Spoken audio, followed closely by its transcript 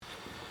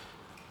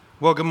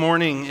Well, good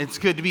morning. It's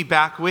good to be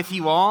back with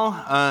you all.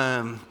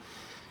 I'm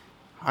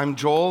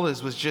Joel,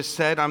 as was just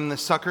said. I'm the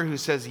sucker who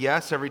says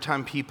yes every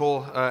time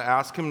people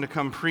ask him to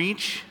come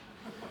preach,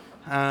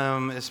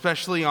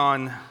 especially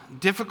on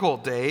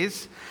difficult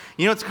days.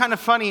 You know, it's kind of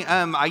funny.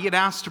 I get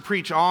asked to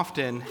preach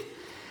often.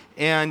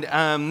 And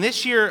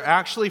this year,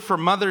 actually, for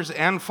Mother's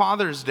and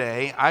Father's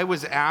Day, I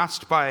was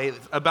asked by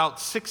about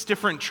 6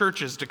 different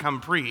churches to come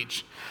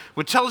preach,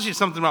 which tells you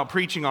something about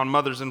preaching on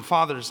Mother's and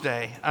Father's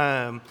Day.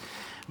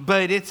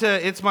 But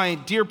it's my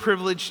dear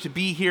privilege to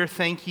be here.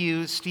 Thank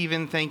you,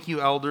 Stephen. Thank you,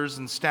 elders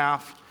and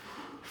staff,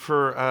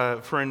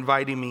 for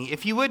inviting me.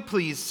 If you would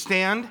please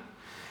stand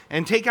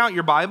and take out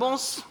your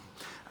Bibles.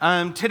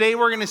 Today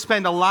we're going to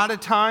spend a lot of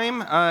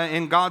time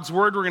in God's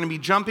Word. We're going to be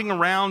jumping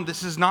around.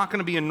 This is not going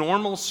to be a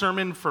normal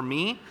sermon for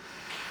me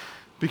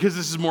because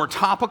this is more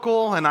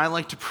topical, and I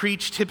like to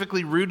preach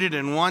typically rooted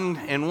in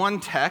one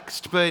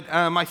text. But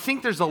I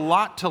think there's a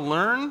lot to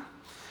learn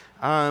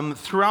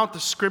throughout the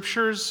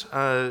Scriptures,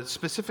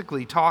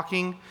 specifically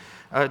talking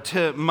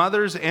to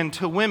mothers and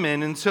to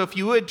women. And so if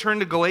you would turn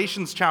to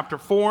Galatians chapter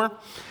 4,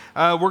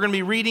 we're going to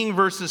be reading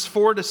verses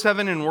 4 to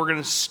 7, and we're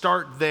going to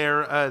start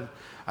there.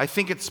 I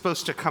think it's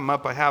supposed to come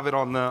up. I have it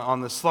on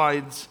the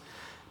slides.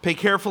 Pay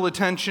careful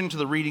attention to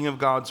the reading of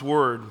God's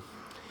word.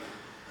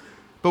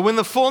 But when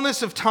the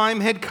fullness of time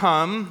had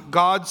come,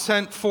 God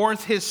sent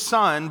forth his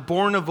Son,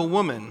 born of a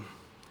woman,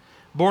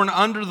 born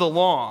under the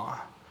law,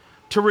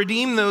 to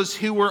redeem those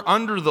who were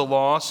under the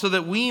law, so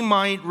that we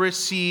might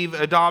receive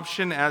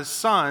adoption as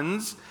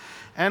sons,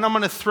 and I'm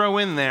going to throw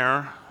in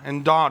there,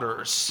 and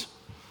daughters.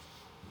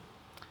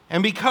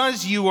 And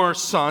because you are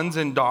sons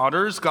and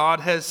daughters, God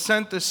has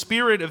sent the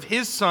Spirit of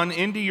his Son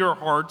into your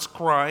hearts,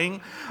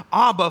 crying,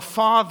 Abba,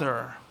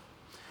 Father.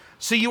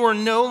 So you are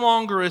no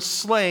longer a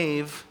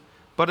slave,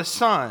 but a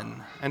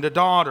son and a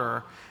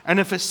daughter. And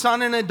if a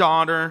son and a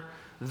daughter,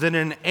 then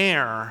an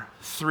heir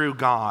through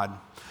God.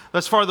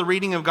 Thus far, the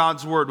reading of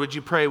God's word. Would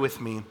you pray with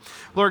me?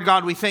 Lord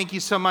God, we thank you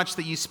so much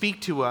that you speak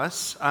to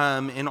us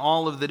in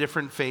all of the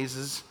different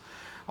phases,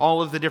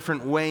 all of the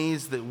different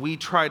ways that we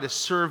try to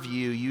serve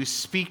you. You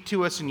speak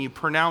to us and you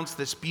pronounce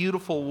this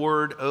beautiful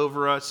word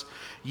over us.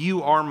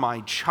 You are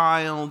my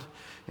child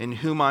in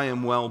whom I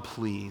am well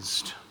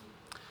pleased.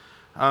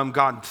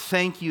 God,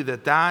 thank you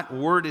that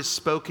word is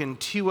spoken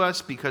to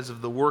us because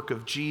of the work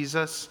of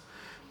Jesus,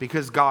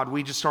 because God,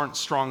 we just aren't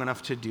strong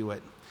enough to do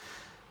it.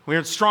 We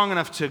aren't strong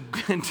enough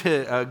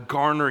to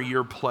garner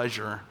your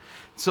pleasure.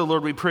 So,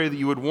 Lord, we pray that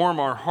you would warm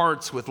our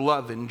hearts with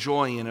love and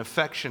joy and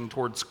affection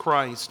towards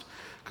Christ,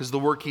 because the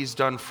work he's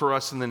done for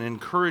us, and then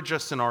encourage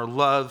us in our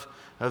love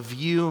of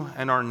you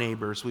and our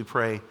neighbors, we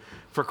pray.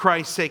 For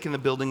Christ's sake in the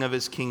building of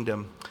his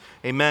kingdom.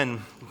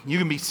 Amen. You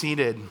can be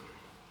seated.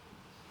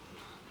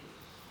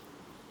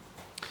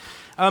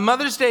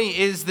 Mother's Day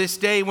is this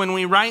day when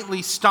we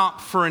rightly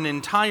stop for an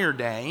entire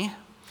day,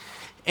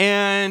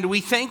 and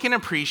we thank and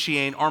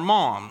appreciate our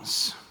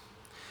moms.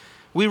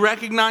 We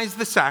recognize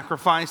the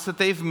sacrifice that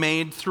they've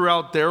made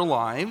throughout their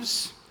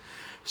lives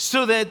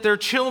so that their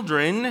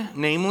children,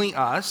 namely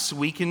us,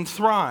 we can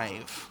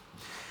thrive.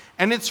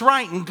 And it's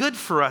right and good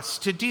for us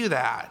to do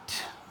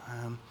that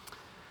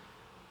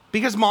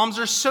because moms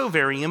are so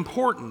very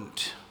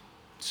important.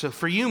 So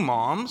for you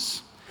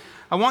moms,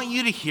 I want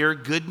you to hear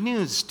good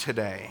news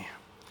today.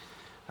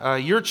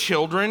 Your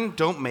children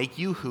don't make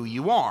you who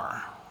you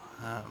are.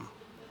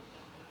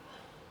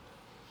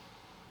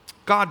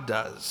 God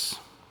does,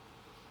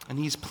 and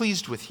he's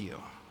pleased with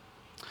you.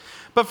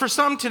 But for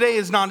some, today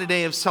is not a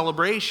day of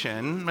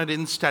celebration, but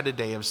instead a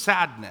day of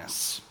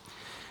sadness.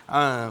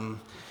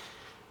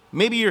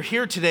 Maybe you're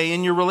here today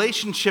and your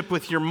relationship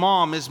with your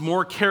mom is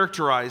more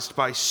characterized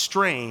by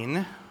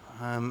strain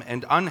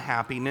and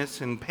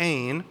unhappiness and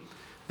pain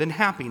than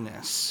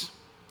happiness.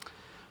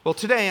 Well,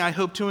 today I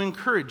hope to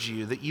encourage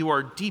you that you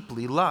are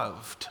deeply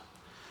loved.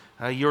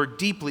 You're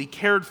deeply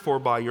cared for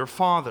by your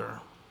Father.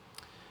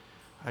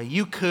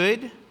 You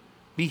could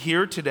be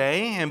here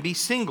today and be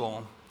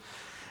single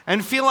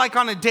and feel like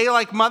on a day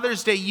like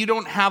Mother's Day, you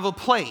don't have a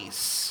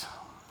place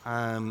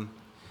in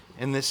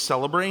this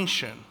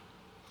celebration.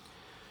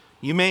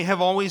 You may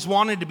have always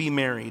wanted to be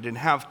married and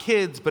have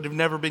kids, but have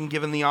never been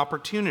given the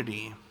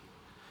opportunity.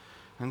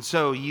 And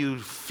so you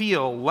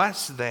feel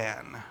less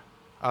than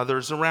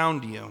others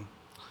around you.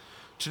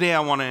 Today, I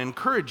want to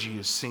encourage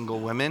you,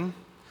 single women,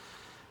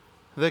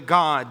 that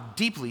God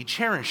deeply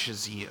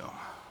cherishes you.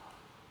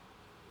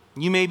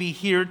 You may be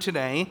here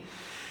today,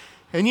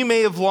 and you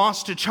may have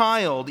lost a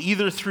child,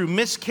 either through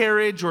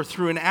miscarriage or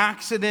through an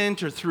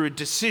accident or through a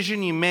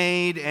decision you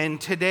made, and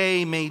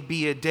today may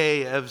be a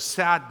day of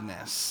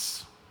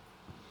sadness.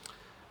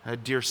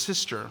 Dear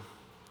sister,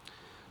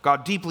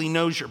 God deeply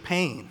knows your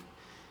pain,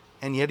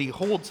 and yet he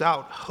holds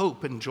out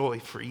hope and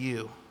joy for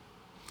you.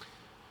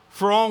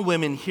 For all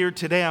women here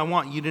today, I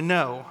want you to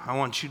know, I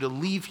want you to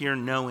leave here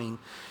knowing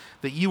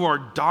that you are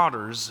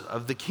daughters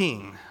of the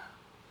King.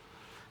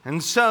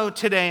 And so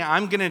today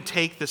I'm going to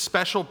take the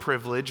special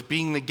privilege,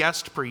 being the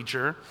guest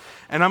preacher,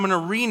 and I'm going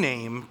to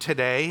rename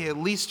today, at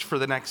least for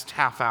the next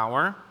half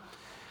hour,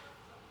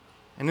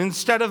 And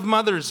instead of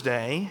Mother's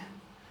Day,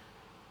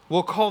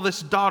 we'll call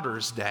this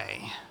Daughter's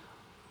Day.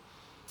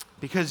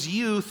 Because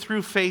you,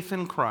 through faith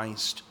in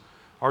Christ,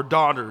 are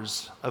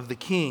daughters of the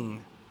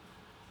King.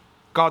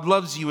 God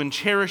loves you and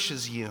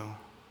cherishes you,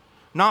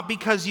 not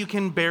because you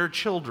can bear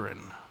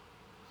children,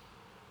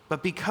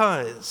 but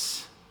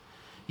because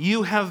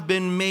you have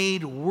been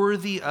made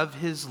worthy of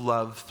his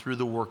love through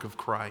the work of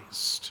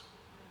Christ.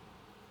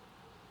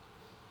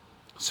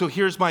 So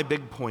here's my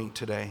big point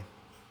today.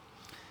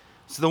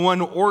 It's the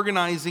one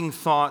organizing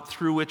thought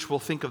through which we'll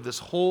think of this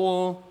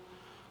whole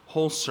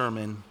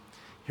sermon.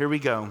 Here we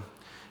go.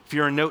 If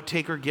you're a note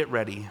taker, get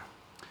ready.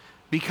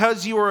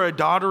 Because you are a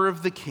daughter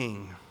of the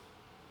King,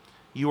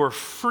 you are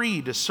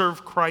free to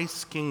serve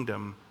Christ's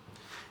kingdom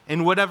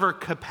in whatever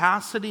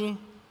capacity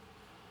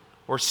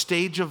or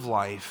stage of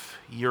life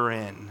you're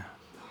in.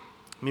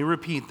 Let me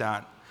repeat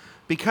that.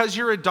 Because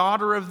you're a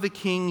daughter of the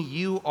King,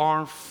 you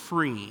are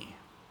free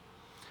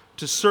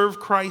to serve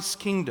Christ's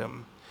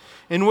kingdom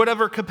in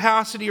whatever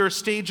capacity or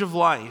stage of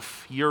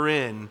life you're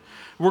in.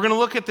 We're going to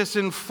look at this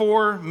in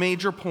 4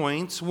 major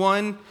points.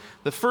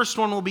 The first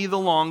one will be the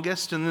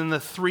longest, and then the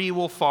 3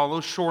 will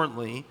follow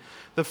shortly.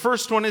 The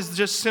first one is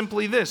just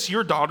simply this: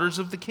 you're daughters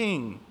of the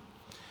King.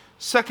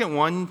 Second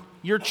one,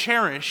 you're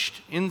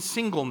cherished in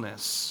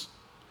singleness.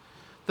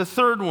 The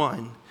third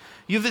one,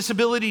 you have this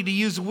ability to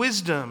use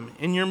wisdom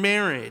in your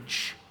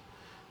marriage.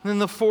 And then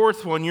the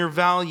fourth one, you're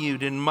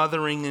valued in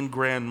mothering and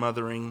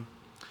grandmothering.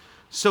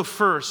 So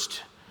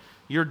first,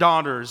 you're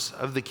daughters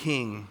of the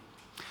King.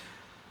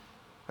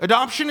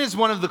 Adoption is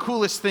one of the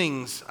coolest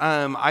things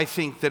I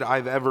think that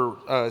I've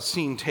ever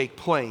seen take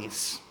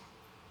place.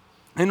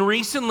 And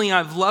recently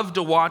I've loved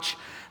to watch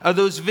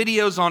those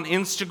videos on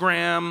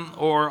Instagram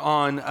or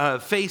on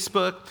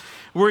Facebook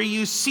where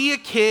you see a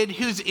kid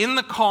who's in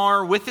the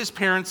car with his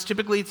parents.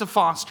 Typically it's a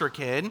foster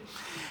kid.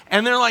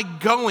 And they're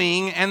like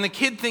going, and the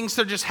kid thinks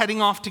they're just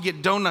heading off to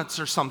get donuts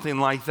or something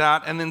like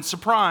that. And then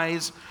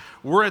surprise,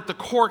 we're at the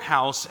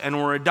courthouse and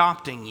we're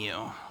adopting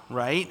you.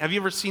 Right? Have you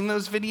ever seen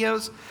those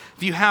videos?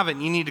 If you haven't,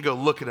 you need to go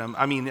look at them.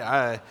 I mean,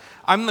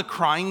 I'm the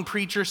crying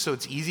preacher, so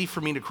it's easy for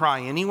me to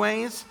cry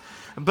anyways.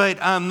 But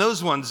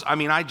those ones, I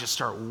mean, I just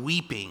start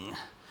weeping.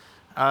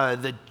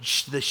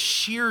 The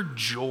sheer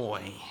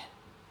joy.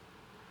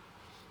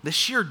 The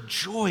sheer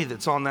joy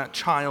that's on that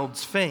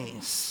child's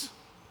face.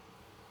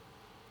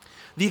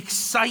 The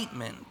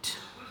excitement.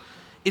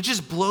 It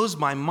just blows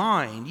my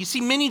mind. You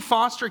see, many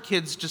foster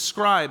kids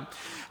describe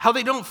how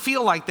they don't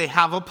feel like they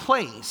have a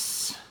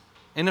place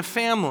in a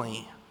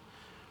family.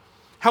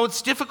 How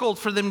it's difficult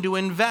for them to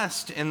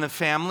invest in the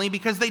family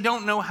because they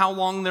don't know how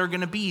long they're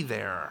going to be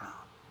there.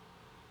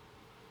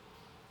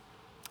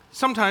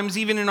 Sometimes,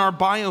 even in our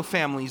bio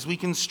families, we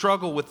can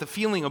struggle with the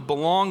feeling of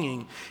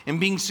belonging and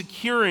being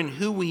secure in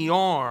who we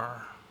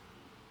are.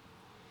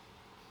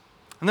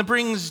 And that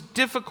brings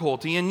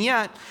difficulty. And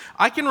yet,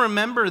 I can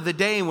remember the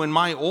day when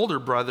my older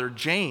brother,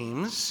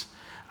 James,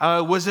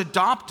 was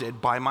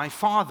adopted by my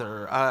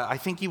father. I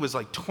think he was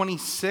like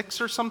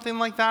 26 or something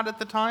like that at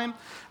the time.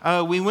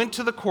 We went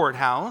to the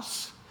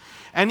courthouse,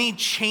 and he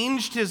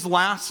changed his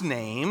last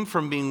name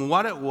from being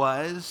what it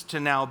was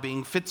to now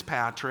being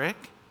Fitzpatrick.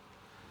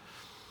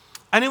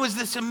 And it was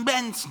this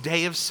immense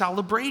day of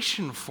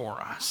celebration for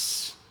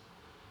us.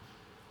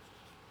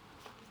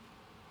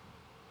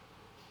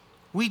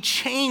 We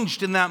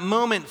changed in that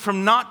moment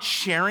from not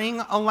sharing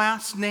a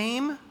last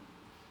name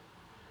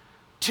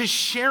to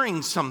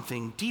sharing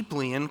something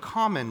deeply in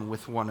common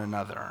with one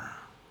another.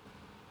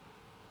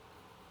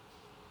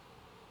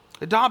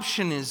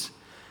 Adoption is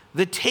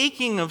the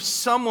taking of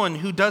someone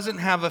who doesn't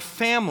have a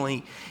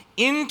family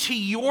into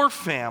your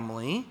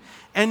family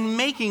and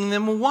making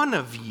them one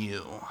of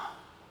you.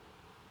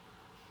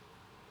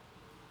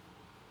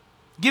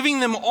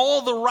 Giving them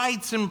all the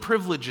rights and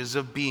privileges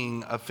of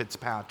being a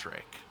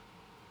Fitzpatrick.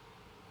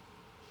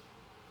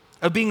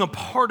 Of being a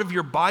part of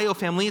your bio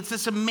family. It's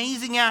this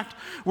amazing act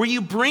where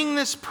you bring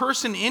this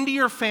person into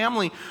your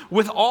family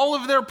with all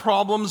of their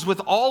problems,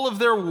 with all of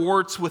their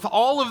warts, with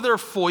all of their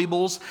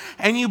foibles,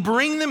 and you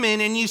bring them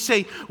in and you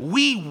say,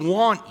 we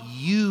want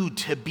you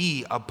to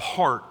be a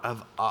part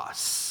of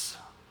us.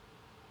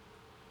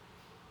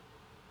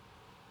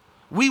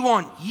 We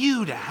want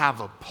you to have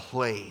a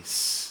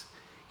place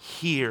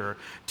here,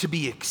 to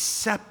be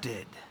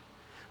accepted,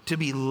 to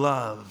be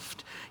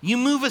loved. You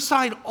move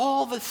aside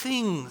all the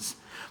things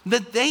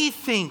that they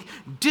think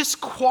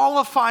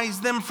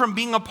disqualifies them from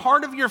being a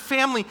part of your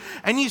family.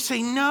 And you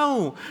say,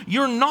 no,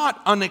 you're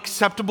not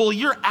unacceptable.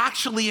 You're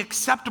actually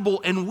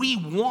acceptable, and we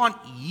want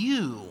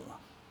you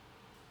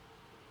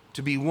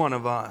to be one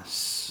of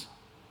us.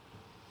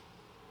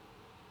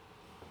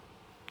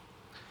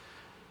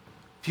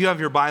 If you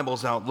have your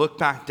Bibles out, look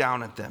back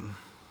down at them.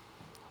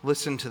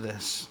 Listen to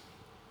this.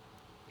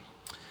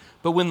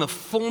 But when the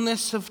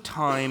fullness of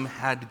time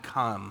had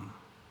come,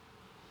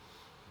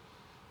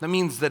 that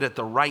means that at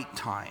the right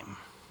time,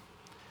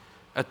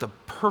 at the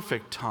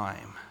perfect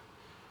time,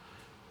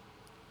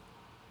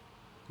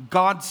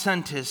 God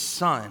sent his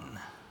Son,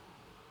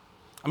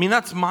 I mean,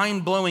 that's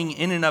mind-blowing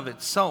in and of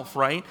itself,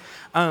 right?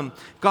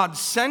 God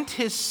sent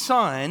his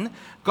son.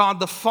 God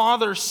the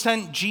Father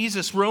sent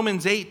Jesus.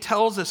 Romans 8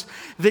 tells us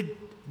that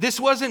this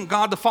wasn't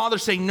God the Father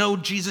saying, no,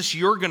 Jesus,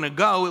 you're going to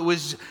go. It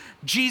was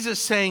Jesus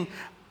saying,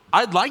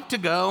 I'd like to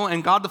go.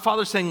 And God the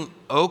Father saying,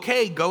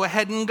 okay, go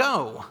ahead and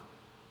go.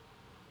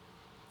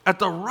 At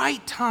the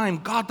right time,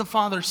 God the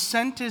Father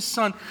sent his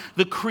son,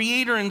 the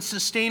creator and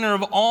sustainer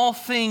of all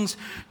things,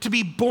 to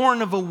be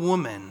born of a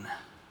woman.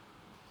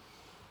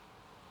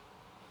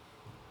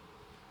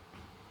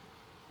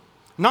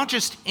 Not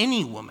just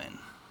any woman.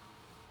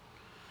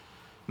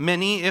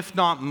 Many, if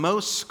not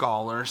most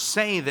scholars,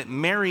 say that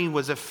Mary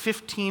was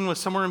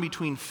somewhere in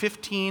between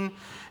 15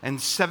 and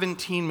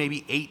 17,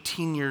 maybe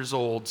 18 years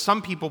old.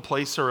 Some people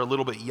place her a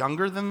little bit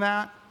younger than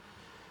that.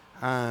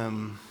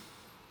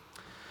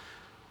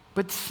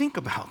 But think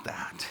about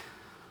that.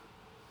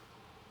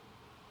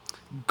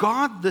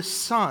 God the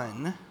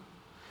Son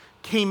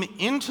came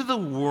into the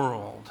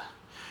world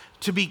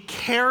to be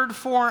cared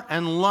for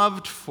and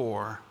loved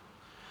for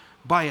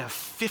by a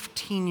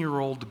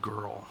 15-year-old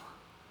girl.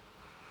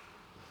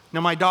 Now,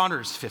 my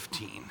daughter's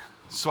 15,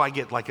 so I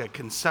get like a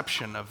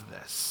conception of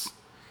this,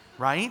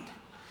 right?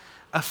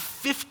 A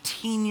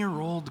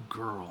 15-year-old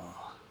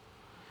girl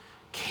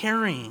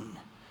caring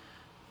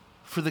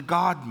for the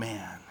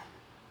God-man.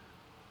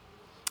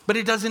 But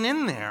it doesn't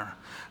end there.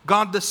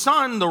 God the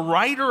Son, the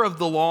writer of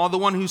the law, the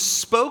one who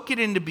spoke it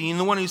into being,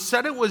 the one who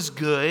said it was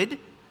good,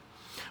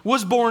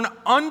 was born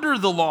under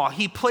the law.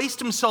 He placed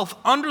himself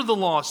under the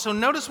law. So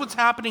notice what's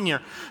happening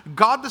here.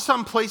 God the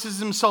Son places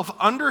himself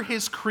under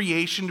his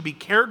creation to be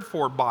cared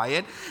for by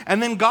it.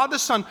 And then God the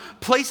Son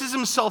places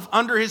himself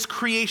under his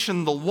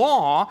creation, the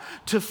law,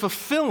 to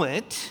fulfill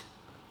it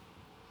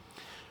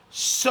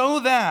so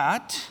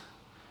that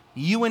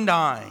you and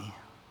I,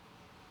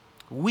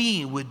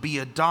 we would be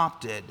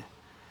adopted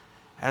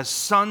as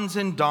sons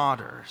and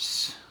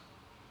daughters,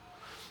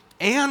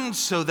 and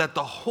so that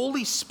the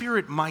Holy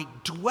Spirit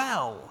might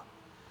dwell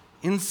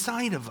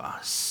inside of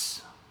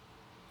us.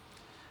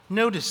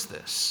 Notice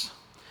this.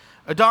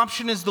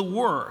 Adoption is the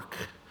work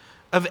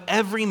of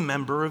every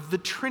member of the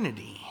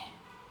Trinity.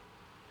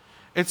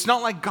 It's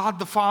not like God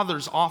the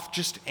Father's off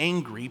just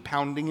angry,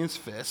 pounding his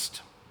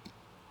fist.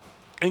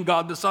 And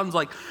God the Son's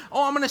like,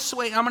 oh, I'm going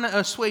to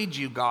assuage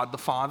you, God the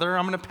Father.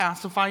 I'm going to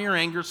pacify your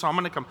anger, so I'm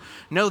going to come.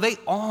 No, they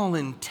all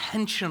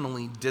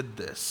intentionally did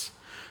this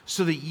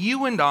so that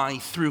you and I,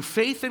 through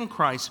faith in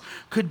Christ,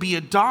 could be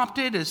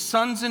adopted as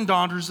sons and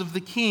daughters of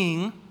the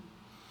King.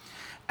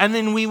 And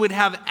then we would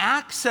have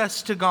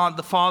access to God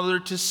the Father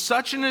to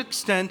such an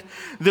extent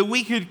that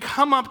we could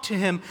come up to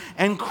him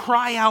and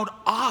cry out,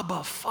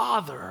 Abba,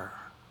 Father,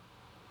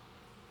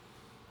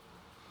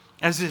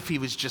 as if he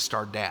was just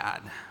our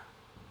dad.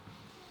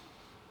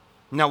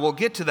 Now, we'll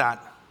get to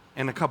that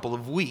in a couple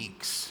of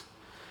weeks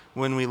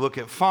when we look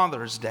at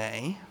Father's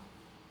Day.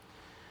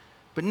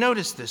 But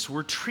notice this,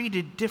 we're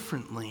treated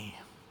differently.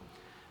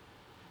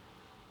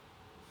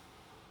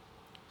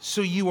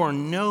 So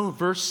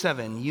verse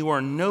 7, you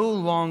are no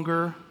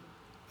longer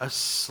a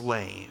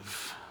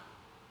slave.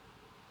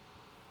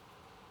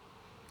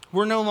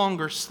 We're no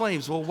longer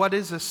slaves. Well, what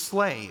is a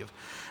slave?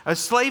 A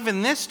slave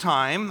in this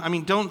time,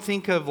 don't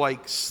think of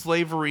like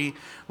slavery,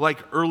 like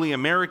early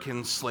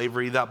American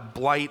slavery, that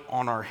blight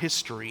on our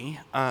history.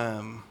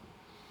 A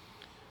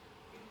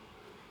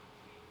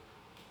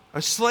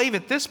slave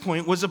at this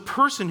point was a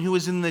person who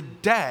was in the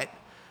debt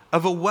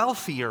of a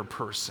wealthier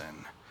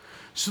person.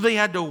 So they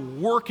had to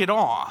work it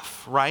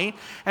off, right?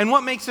 And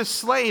what makes a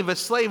slave,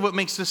 what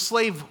makes a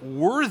slave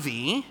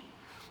worthy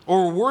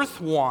or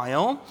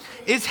worthwhile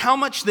is how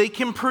much they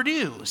can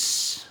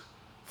produce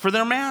for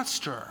their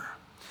master.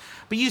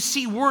 But you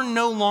see, we're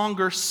no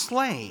longer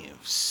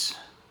slaves.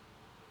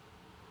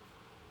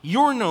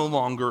 You're no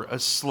longer a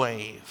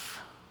slave.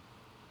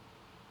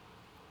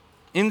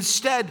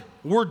 Instead,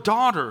 we're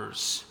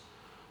daughters.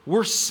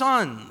 We're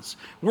sons.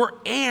 We're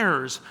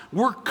heirs.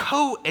 We're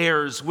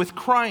co-heirs with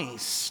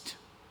Christ.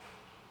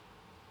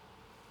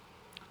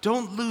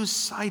 Don't lose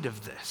sight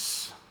of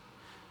this.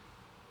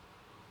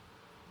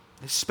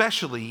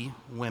 Especially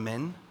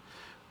women,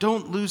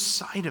 don't lose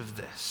sight of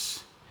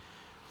this.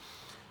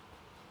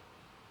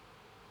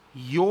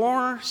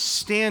 Your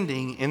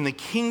standing in the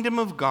kingdom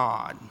of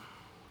God,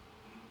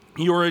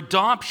 your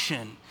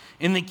adoption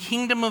in the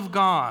kingdom of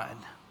God,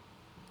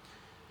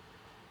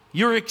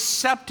 your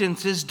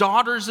acceptance as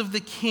daughters of the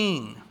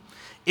King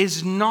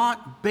is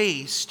not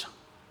based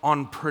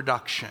on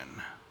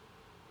production.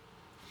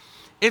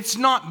 It's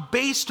not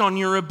based on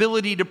your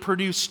ability to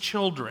produce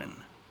children.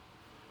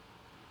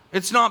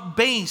 It's not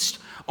based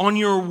on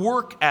your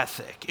work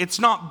ethic. It's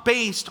not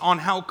based on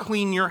how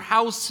clean your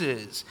house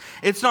is.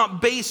 It's not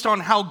based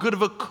on how good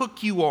of a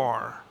cook you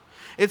are.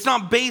 It's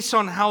not based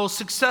on how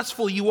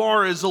successful you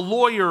are as a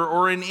lawyer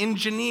or an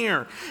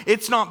engineer.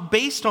 It's not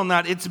based on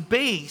that. It's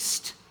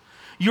based,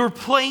 your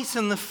place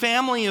in the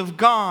family of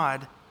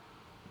God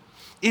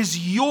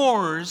is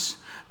yours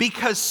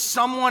because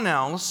someone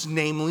else,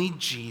 namely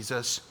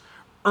Jesus,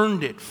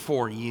 earned it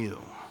for you.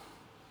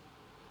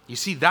 You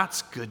see,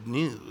 that's good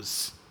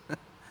news.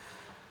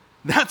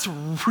 That's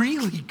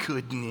really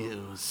good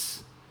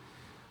news.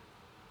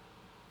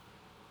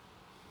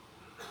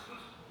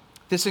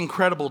 This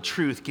incredible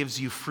truth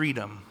gives you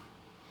freedom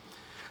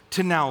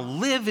to now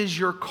live as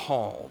you're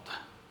called.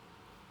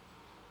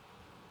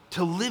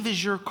 To live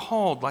as you're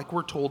called, like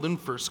we're told in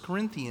 1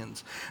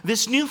 Corinthians.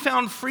 This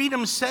newfound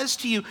freedom says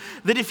to you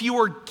that if you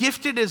are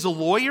gifted as a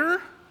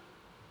lawyer,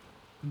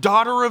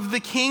 daughter of the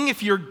king,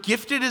 if you're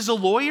gifted as a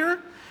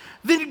lawyer,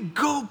 then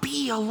go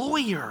be a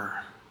lawyer.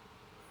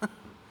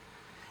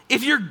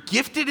 If you're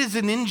gifted as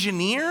an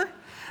engineer,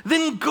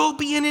 then go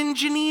be an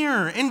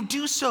engineer and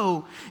do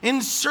so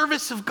in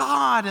service of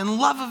God and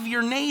love of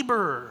your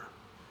neighbor.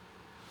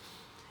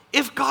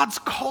 If God's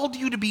called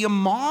you to be a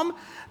mom,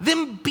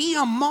 then be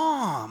a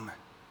mom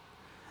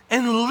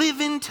and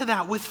live into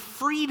that with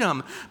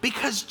freedom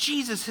because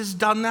Jesus has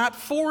done that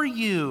for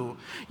you.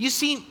 You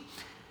see,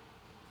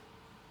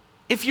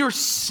 if you're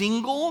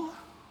single,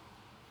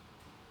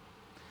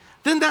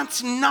 then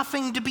that's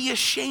nothing to be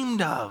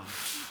ashamed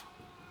of.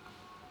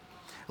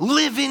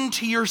 Live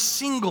into your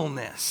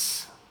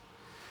singleness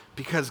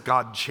because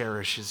God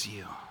cherishes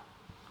you.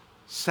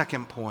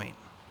 Second point,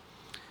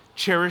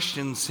 cherished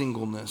in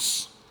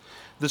singleness.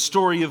 The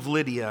story of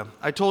Lydia.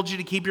 I told you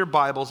to keep your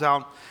Bibles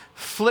out.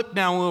 Flip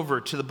now over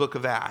to the book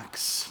of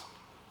Acts.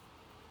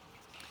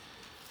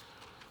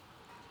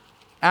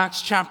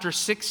 Acts chapter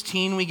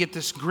 16, we get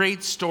this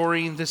great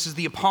story. This is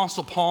the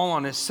Apostle Paul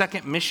on his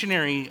second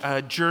missionary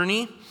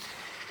journey.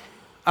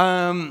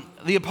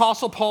 The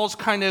Apostle Paul's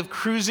kind of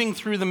cruising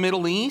through the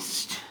Middle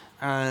East.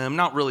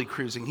 Not really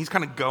cruising. He's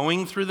kind of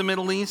going through the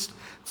Middle East.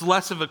 It's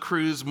less of a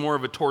cruise, more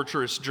of a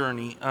torturous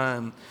journey.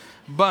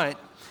 But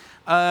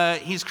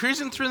he's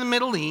cruising through the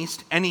Middle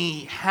East, and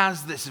he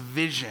has this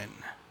vision.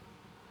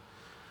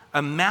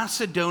 A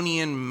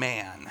Macedonian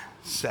man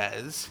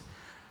says,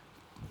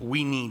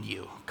 "We need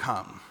you.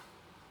 Come."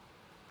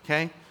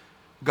 Okay?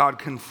 God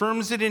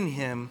confirms it in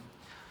him.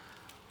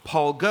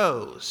 Paul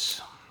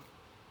goes.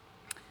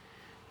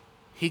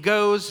 He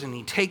goes and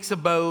he takes a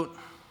boat.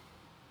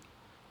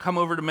 Come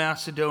over to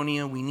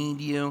Macedonia. We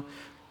need you.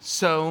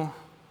 So,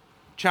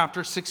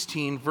 chapter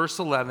 16, verse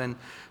 11.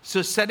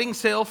 So setting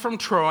sail from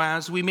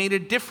Troas, we made a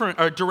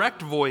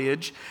direct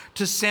voyage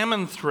to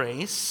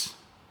Samothrace,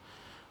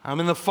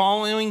 and the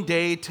following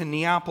day to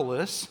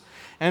Neapolis,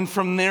 and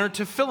from there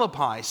to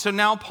Philippi. So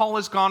now Paul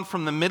has gone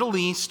from the Middle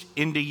East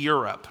into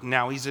Europe.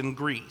 Now he's in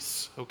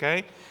Greece,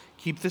 okay?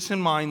 Keep this in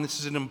mind. This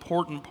is an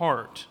important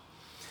part.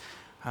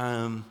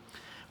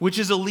 Which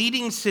is a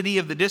leading city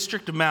of the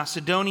district of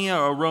Macedonia,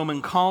 a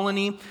Roman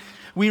colony.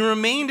 We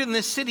remained in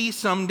this city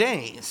some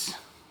days.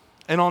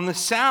 And on the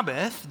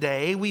Sabbath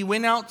day, we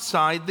went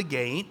outside the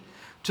gate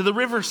to the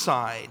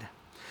riverside,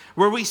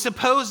 where we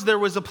supposed there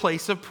was a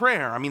place of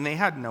prayer. I mean, they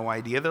had no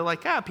idea. They're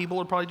like,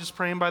 people are probably just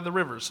praying by the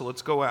river, so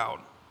let's go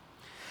out.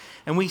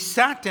 And we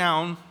sat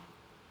down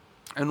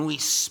and we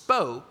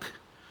spoke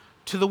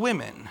to the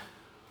women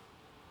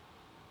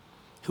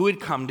who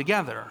had come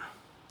together.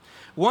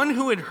 One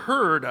who had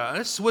heard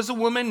us was a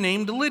woman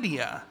named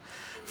Lydia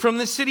from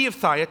the city of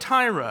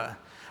Thyatira,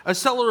 a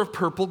seller of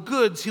purple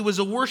goods who was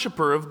a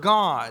worshiper of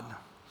God.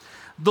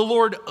 The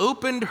Lord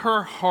opened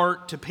her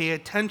heart to pay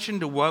attention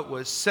to what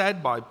was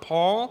said by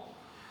Paul,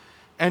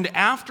 and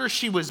after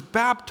she was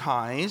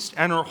baptized,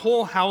 and her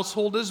whole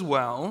household as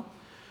well,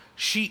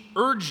 she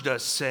urged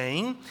us,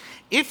 saying,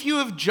 "If you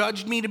have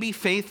judged me to be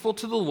faithful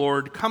to the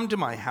Lord, come to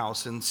my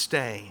house and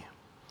stay."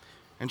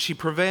 And she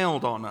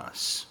prevailed on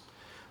us.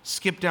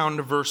 Skip down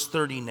to verse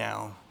 30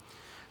 now.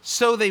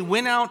 So they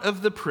went out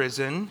of the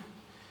prison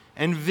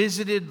and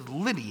visited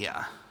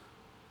Lydia.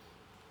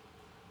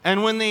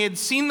 And when they had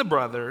seen the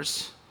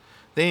brothers,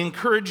 they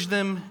encouraged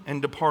them and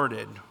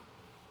departed.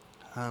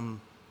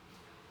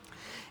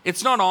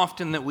 It's not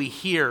often that we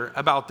hear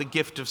about the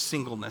gift of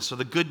singleness, or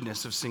the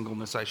goodness of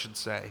singleness, I should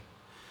say,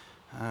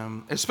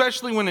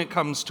 especially when it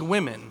comes to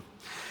women.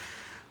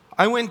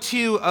 I went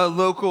to a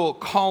local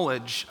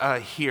college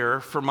here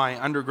for my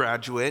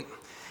undergraduate,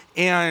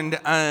 and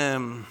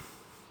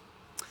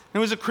it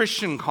was a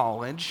Christian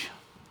college.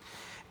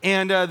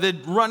 And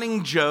the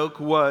running joke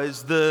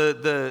was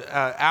the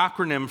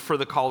acronym for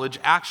the college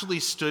actually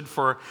stood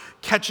for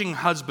Catching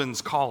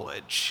Husbands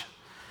College.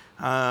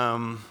 It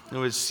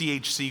was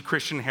CHC,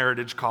 Christian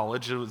Heritage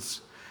College. It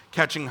was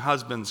Catching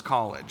Husbands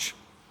College.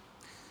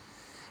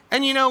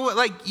 And you know,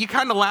 like, you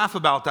kind of laugh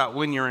about that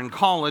when you're in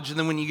college, and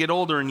then when you get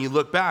older and you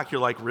look back,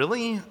 you're like,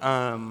 really?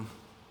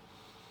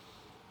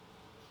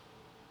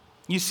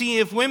 You see,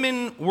 if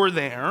women were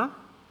there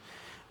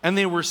and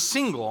they were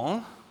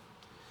single,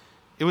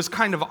 it was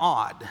kind of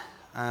odd.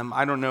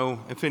 I don't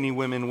know if any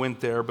women went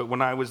there, but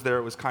when I was there,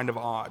 it was kind of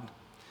odd.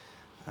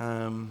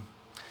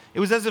 It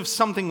was as if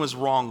something was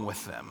wrong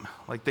with them,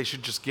 like they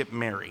should just get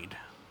married.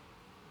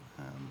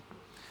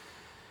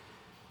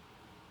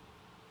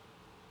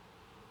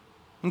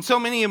 And so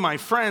many of my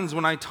friends,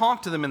 when I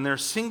talk to them and they're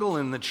single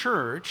in the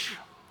church,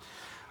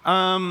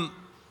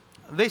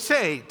 they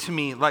say to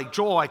me, like,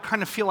 "Joel, I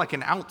kind of feel like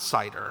an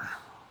outsider.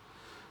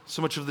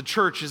 So much of the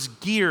church is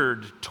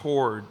geared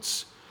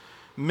towards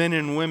men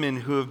and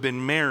women who have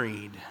been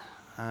married.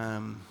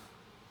 And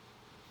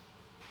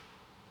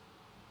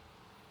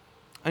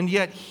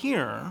yet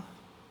here,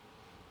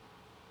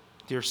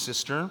 dear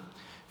sister,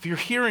 if you're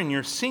here and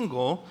you're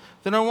single,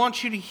 then I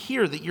want you to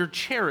hear that you're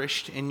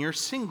cherished in your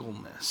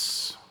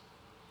singleness.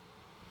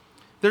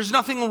 There's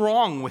nothing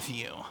wrong with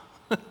you.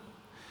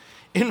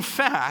 In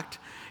fact,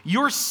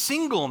 your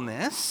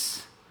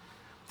singleness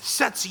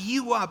sets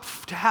you up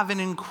to have an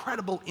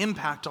incredible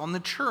impact on the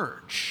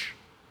church.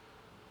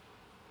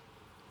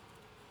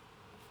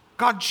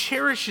 God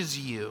cherishes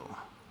you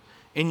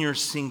in your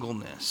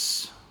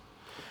singleness.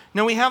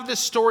 Now, we have this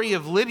story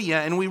of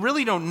Lydia, and we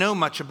really don't know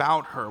much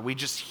about her. We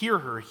just hear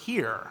her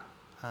here.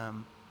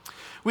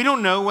 We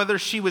don't know whether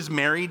she was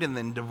married and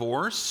then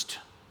divorced,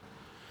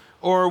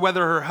 or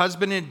whether her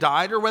husband had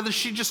died, or whether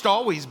she'd just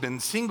always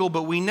been single,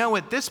 but we know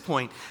at this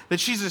point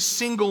that she's a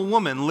single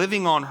woman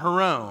living on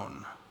her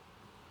own.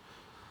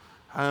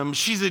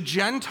 She's a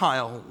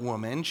Gentile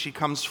woman. She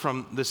comes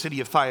from the city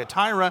of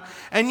Thyatira,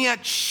 and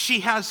yet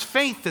she has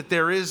faith that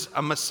there is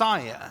a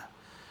Messiah.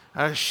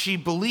 She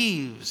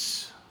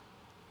believes.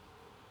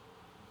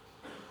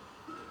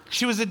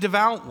 She was a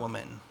devout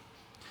woman.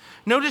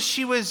 Notice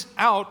she was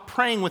out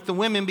praying with the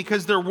women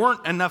because there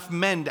weren't enough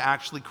men to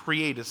actually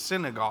create a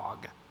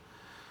synagogue.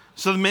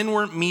 So the men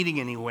weren't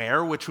meeting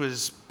anywhere, which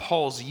was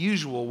Paul's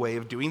usual way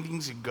of doing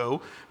things. He'd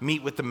go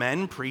meet with the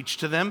men, preach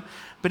to them.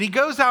 But he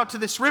goes out to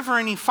this river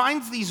and he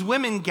finds these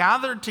women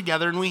gathered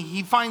together, and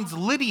he finds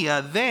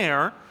Lydia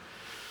there,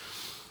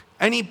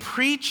 and he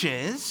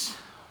preaches.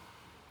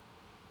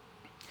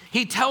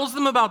 He tells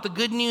them about the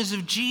good news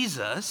of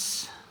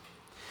Jesus,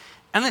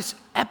 and this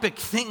epic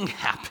thing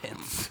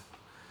happens.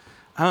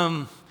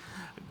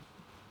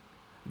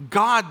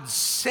 God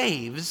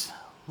saves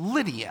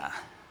Lydia.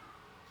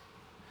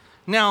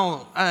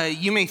 Now,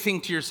 you may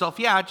think to yourself,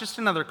 yeah, just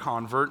another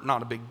convert,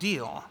 not a big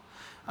deal.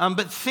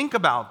 But think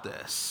about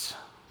this.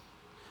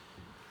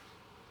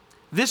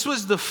 This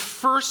was the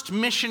first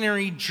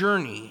missionary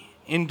journey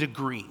into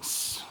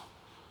Greece,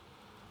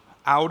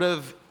 out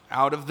of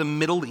the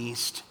Middle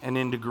East and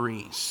into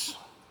Greece.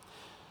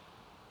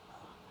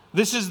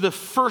 This is the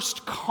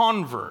first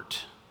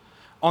convert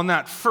on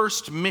that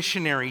first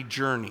missionary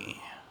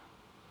journey.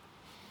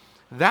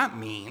 That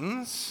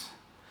means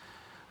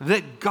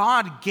that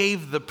God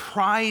gave the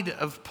pride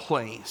of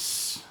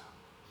place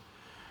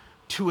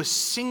to a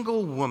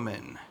single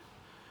woman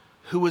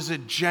who was a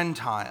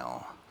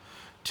Gentile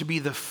to be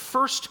the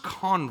first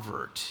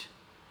convert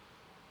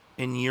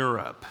in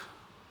Europe.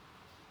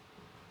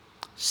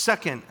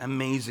 Second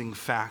amazing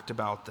fact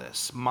about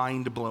this,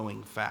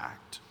 mind-blowing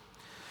fact.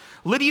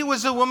 Lydia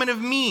was a woman of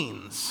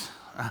means.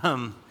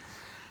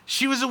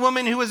 She was a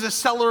woman who was a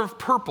seller of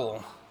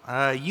purple.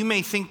 You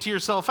may think to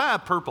yourself,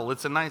 purple,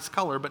 it's a nice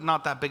color, but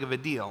not that big of a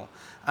deal.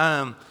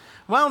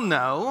 Well,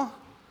 no.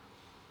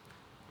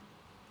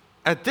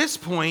 At this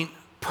point,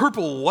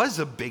 purple was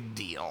a big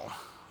deal.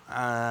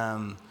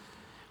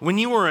 When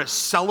you were a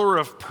seller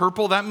of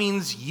purple, that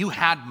means you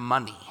had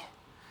money.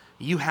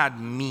 You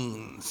had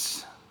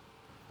means.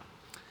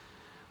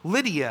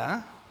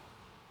 Lydia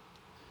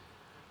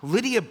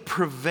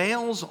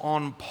prevails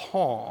on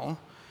Paul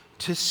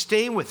to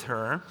stay with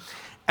her,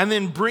 and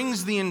then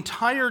brings the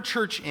entire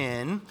church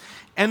in,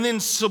 and then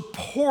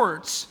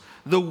supports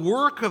the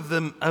work of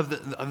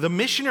the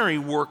missionary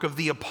work of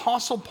the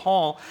Apostle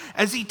Paul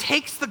as he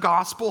takes the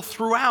gospel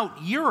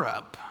throughout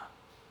Europe.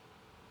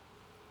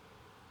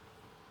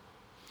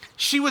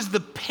 She was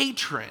the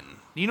patron.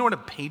 Do you know what a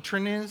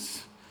patron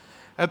is?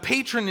 A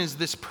patron is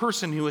this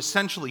person who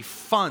essentially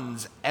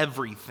funds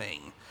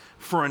everything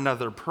for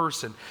another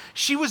person.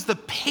 She was the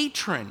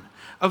patron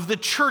of the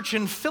church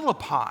in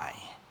Philippi.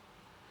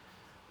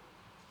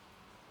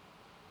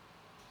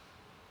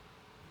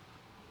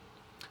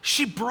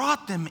 She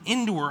brought them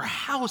into her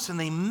house, and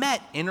they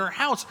met in her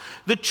house.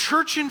 The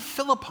church in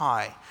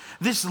Philippi,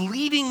 this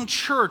leading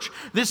church,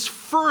 this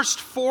first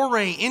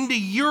foray into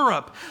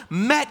Europe,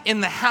 met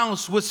in the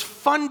house, was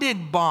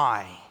funded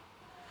by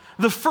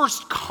the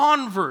first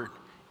convert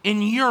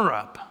in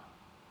Europe,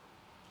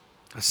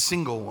 a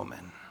single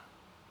woman.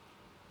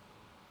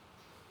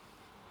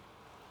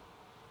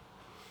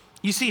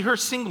 You see, her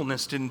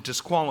singleness didn't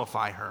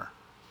disqualify her.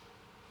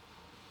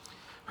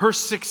 Her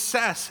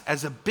success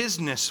as a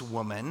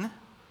businesswoman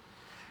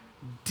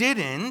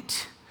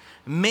didn't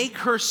make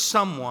her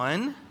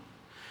someone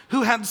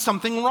who had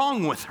something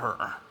wrong with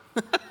her.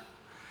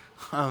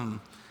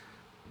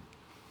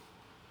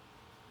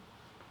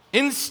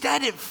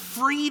 Instead, it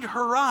freed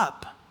her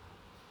up.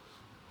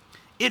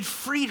 It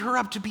freed her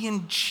up to be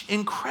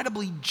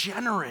incredibly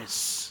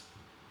generous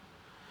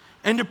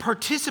and to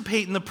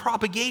participate in the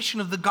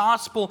propagation of the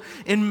gospel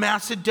in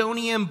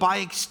Macedonia and, by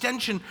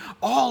extension,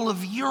 all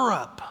of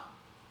Europe.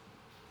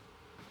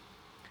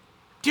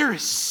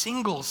 Dearest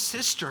single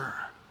sister,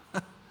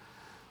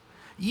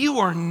 you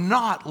are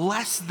not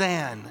less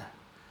than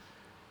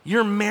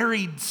your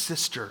married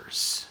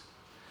sisters.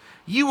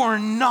 You are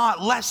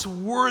not less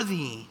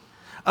worthy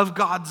of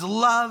God's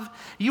love.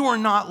 You are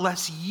not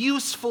less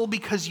useful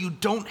because you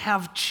don't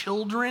have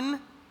children.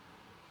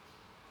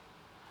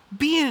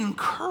 Be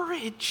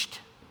encouraged.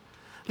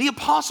 The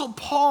Apostle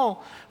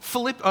Paul,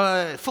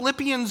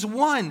 Philippians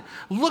 1,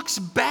 looks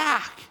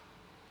back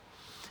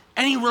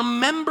and he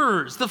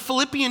remembers the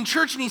Philippian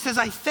church and he says,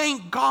 I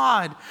thank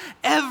God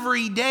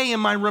every day in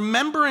my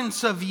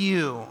remembrance of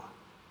you.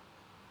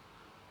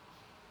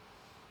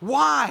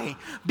 Why?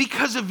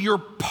 Because of your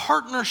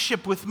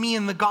partnership with me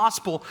in the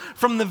gospel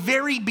from the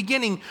very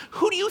beginning.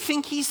 Who do you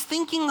think he's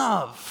thinking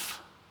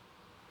of?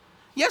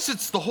 Yes,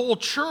 it's the whole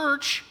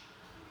church,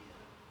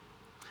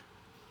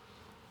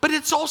 but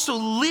it's also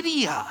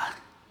Lydia.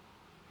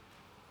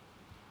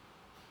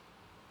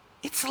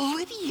 It's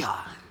Lydia.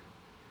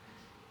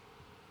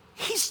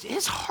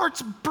 His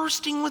heart's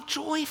bursting with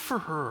joy for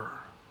her.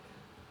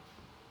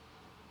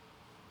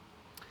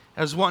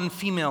 As one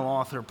female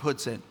author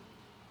puts it,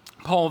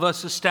 Paul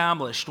thus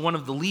established one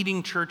of the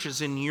leading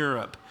churches in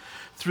Europe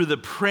through the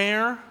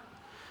prayer,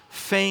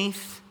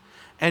 faith,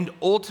 and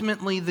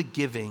ultimately the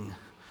giving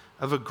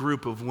of a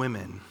group of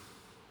women.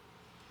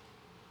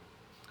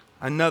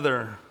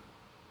 Another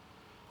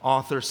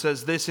author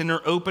says this, in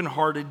her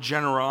open-hearted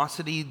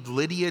generosity,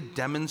 Lydia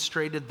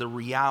demonstrated the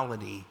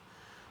reality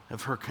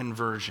of her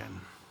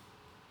conversion.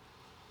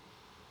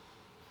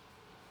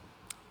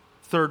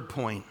 Third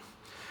point,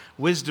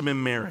 wisdom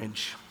in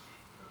marriage.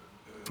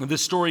 The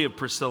story of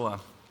Priscilla.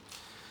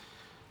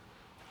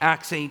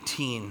 Acts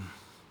 18.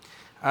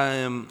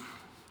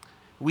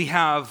 We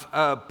have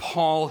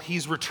Paul,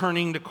 he's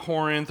returning to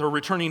Corinth or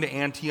returning to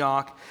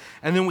Antioch.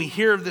 And then we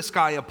hear of this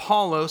guy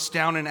Apollos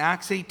down in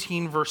Acts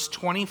 18, verse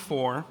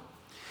 24.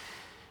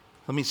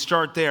 Let me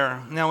start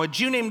there. Now, a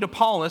Jew named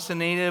Apollos, a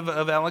native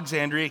of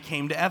Alexandria,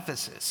 came to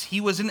Ephesus. He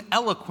was an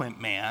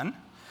eloquent man,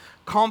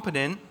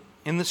 competent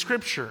in the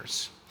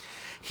scriptures.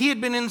 He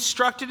had been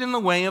instructed in the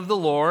way of the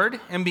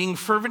Lord, and being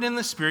fervent in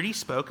the Spirit, he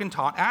spoke and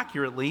taught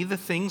accurately the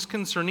things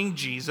concerning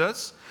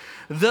Jesus,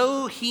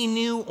 though he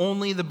knew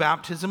only the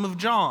baptism of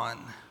John.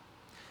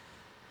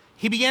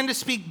 He began to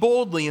speak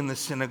boldly in the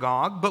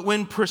synagogue, but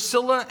when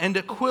Priscilla and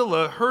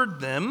Aquila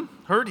heard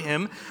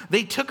him,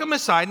 they took him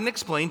aside and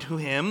explained to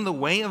him the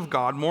way of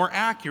God more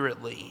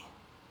accurately.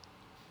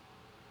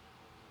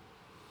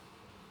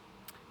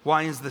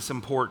 Why is this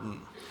important?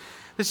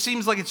 This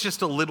seems like it's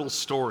just a little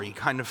story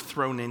kind of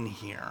thrown in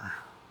here.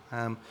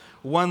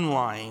 One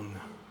line.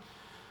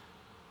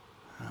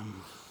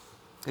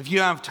 If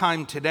you have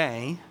time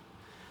today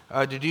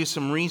to do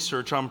some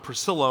research on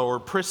Priscilla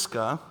or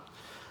Prisca,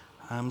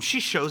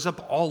 she shows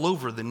up all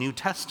over the New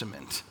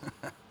Testament.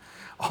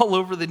 All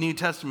over the New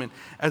Testament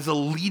as a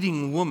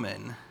leading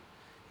woman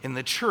in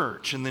the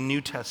church, in the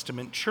New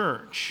Testament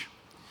church.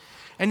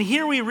 And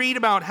here we read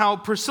about how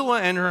Priscilla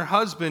and her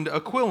husband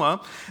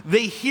Aquila,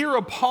 they hear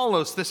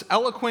Apollos, this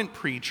eloquent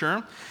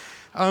preacher,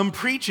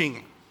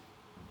 preaching,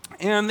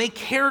 and they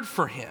cared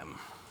for him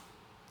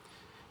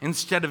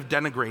instead of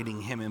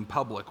denigrating him in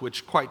public,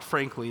 which quite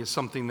frankly is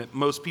something that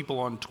most people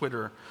on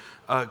Twitter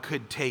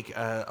could take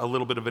a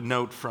little bit of a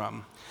note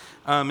from.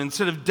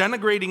 Instead of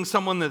denigrating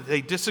someone that they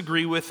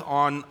disagree with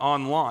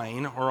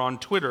online or on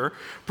Twitter,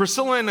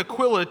 Priscilla and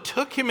Aquila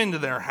took him into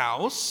their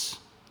house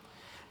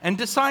and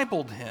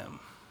discipled him.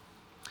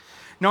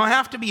 Now, I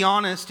have to be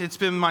honest, it's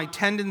been my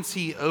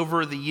tendency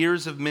over the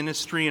years of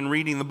ministry and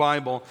reading the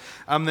Bible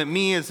that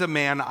me as a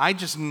man, I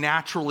just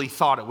naturally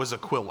thought it was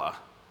Aquila,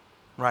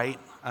 right?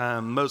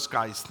 Most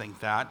guys think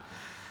that.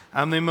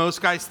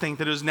 Most guys think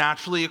that it was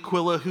naturally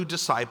Aquila who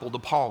discipled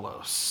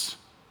Apollos.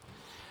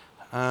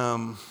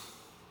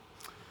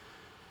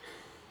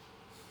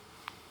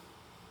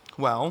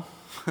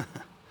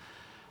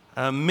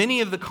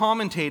 Many of the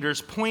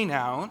commentators point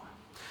out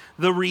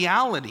the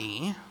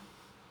reality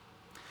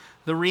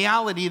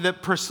that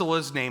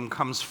Priscilla's name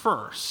comes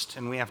first.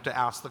 And we have to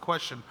ask the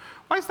question,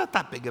 why is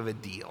that big of a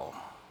deal?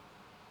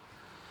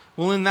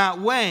 Well, in that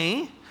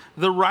way,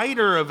 the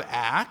writer of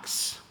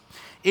Acts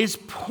is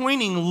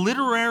pointing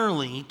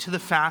literally to the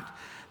fact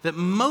that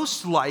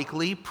most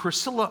likely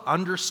Priscilla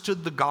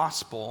understood the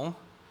gospel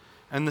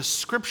and the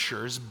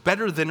scriptures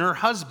better than her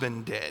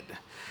husband did.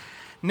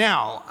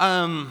 Now,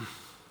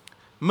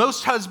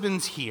 most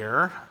husbands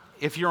here,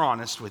 if you're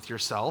honest with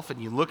yourself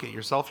and you look at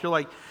yourself, you're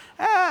like,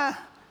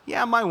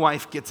 yeah, my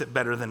wife gets it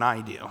better than I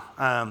do.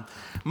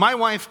 My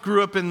wife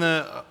grew up in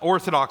the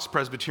Orthodox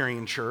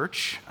Presbyterian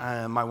Church,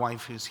 my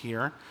wife who's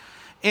here.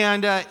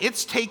 And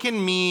it's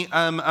taken me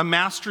a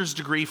master's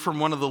degree from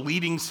one of the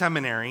leading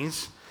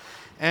seminaries,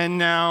 and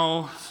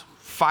now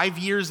 5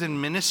 years in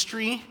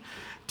ministry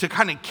to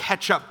kind of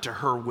catch up to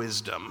her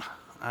wisdom.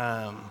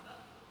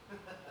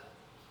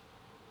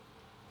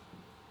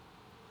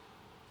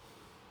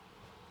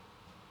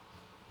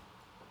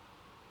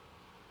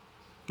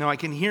 Now, I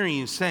can hear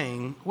you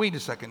saying, wait a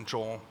second,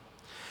 Joel.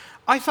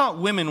 I thought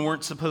women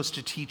weren't supposed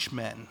to teach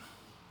men,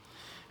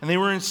 and they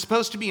were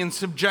supposed to be in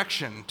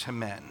subjection to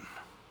men.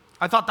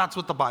 I thought that's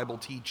what the Bible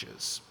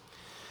teaches.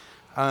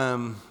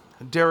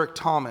 Derek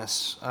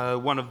Thomas,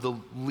 one of the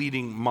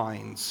leading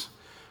minds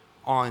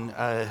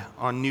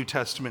on New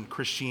Testament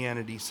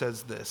Christianity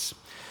says this.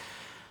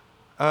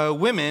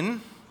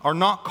 Women are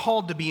not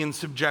called to be in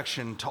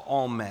subjection to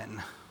all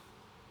men,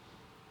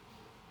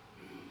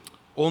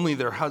 only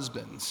their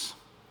husbands.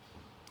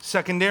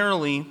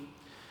 Secondarily,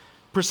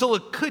 Priscilla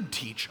could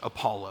teach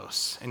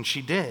Apollos, and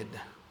she did.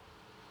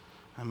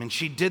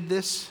 She did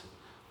this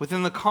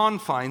within the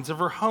confines of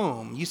her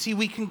home. You see,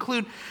 we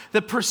conclude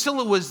that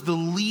Priscilla was the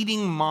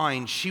leading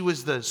mind. She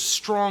was the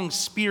strong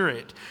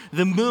spirit,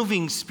 the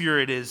moving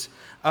spirit, as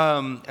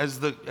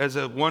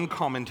one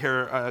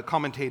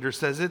commentator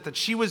says it, that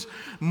she was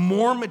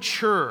more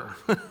mature,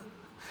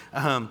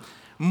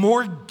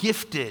 more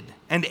gifted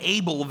and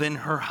able than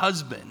her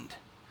husband,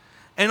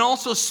 and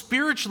also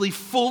spiritually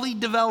fully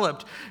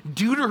developed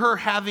due to her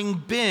having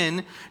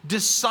been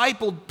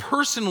discipled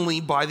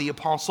personally by the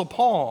Apostle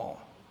Paul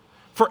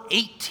for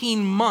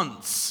 18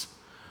 months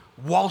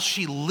while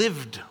she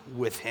lived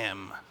with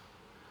him,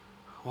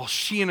 while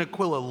she and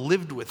Aquila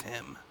lived with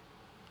him.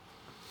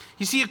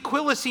 You see,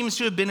 Aquila seems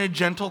to have been a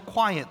gentle,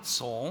 quiet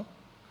soul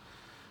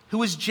who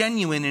was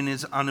genuine in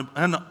his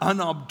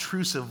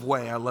unobtrusive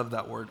way. I love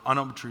that word,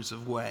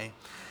 unobtrusive way.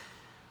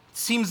 It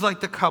seems like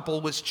the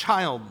couple was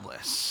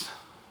childless.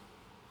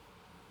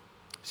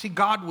 See,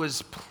 God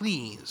was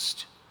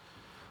pleased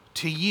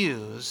to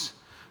use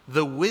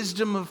the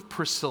wisdom of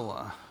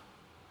Priscilla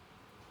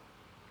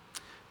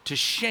to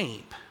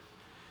shape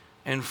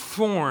and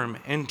form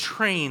and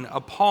train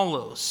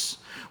Apollos,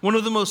 one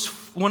of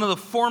the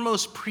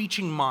foremost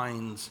preaching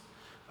minds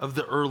of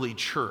the early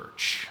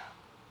church.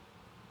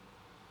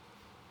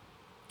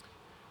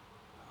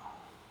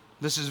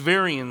 This is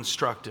very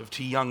instructive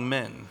to young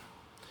men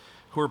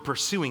who are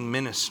pursuing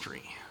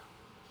ministry,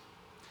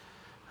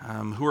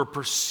 who are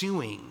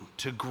pursuing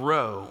to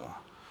grow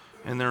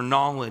in their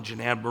knowledge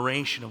and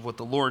admiration of what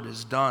the Lord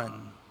has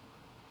done.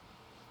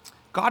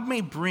 God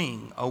may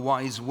bring a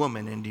wise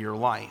woman into your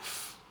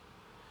life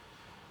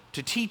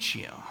to teach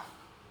you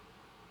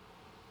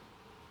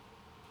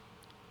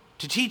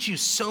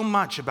so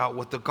much about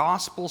what the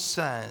gospel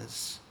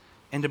says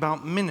and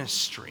about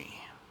ministry.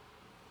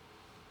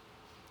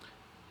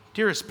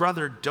 Dearest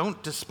brother,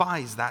 don't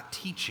despise that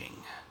teaching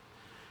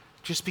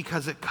just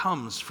because it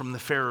comes from the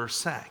fairer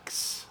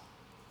sex.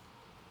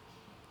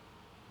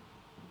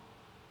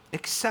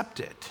 Accept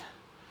it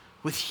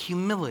with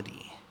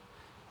humility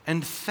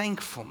and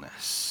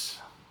thankfulness.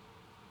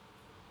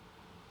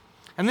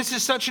 And this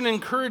is such an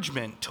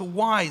encouragement to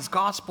wise,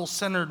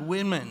 gospel-centered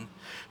women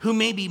who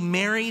may be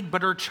married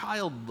but are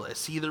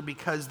childless, either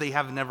because they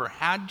have never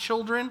had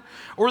children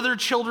or their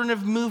children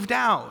have moved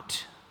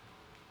out.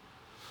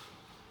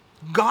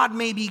 God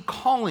may be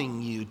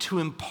calling you to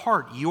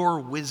impart your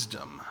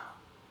wisdom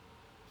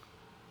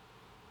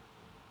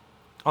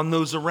on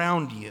those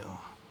around you.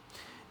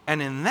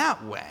 And in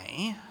that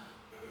way,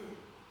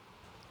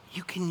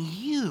 you can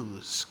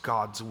use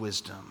God's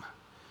wisdom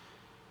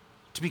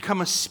to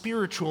become a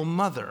spiritual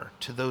mother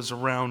to those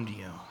around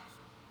you.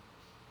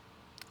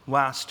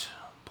 Last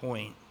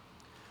point,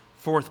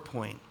 fourth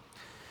point,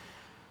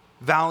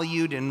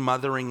 valued in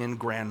mothering and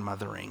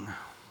grandmothering.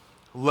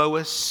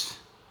 Lois,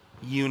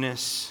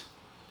 Eunice,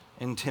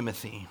 and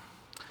Timothy.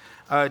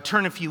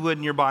 Turn, if you would,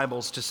 in your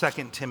Bibles to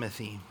 2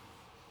 Timothy,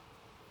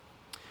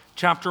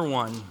 chapter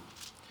 1,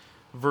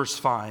 verse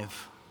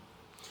 5.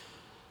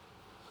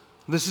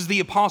 This is the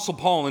Apostle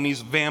Paul, and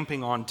he's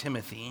vamping on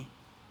Timothy,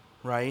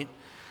 right?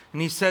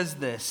 And he says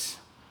this,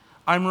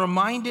 I'm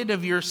reminded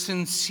of your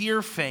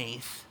sincere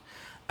faith,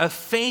 a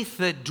faith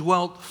that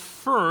dwelt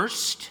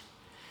first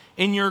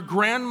in your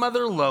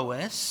grandmother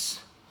Lois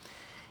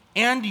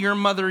and your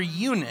mother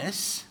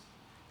Eunice,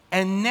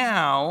 and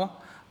now,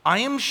 I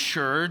am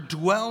sure,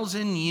 dwells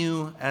in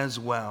you as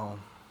well.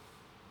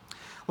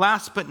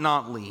 Last but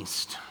not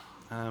least,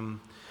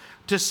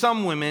 to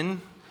some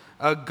women,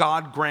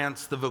 God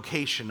grants the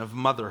vocation of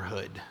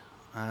motherhood,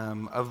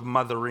 of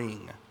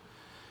mothering.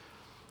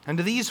 And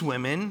to these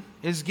women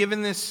is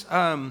given this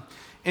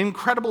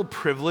incredible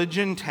privilege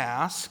and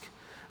task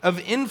of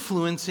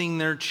influencing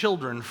their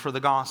children for the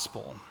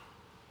gospel.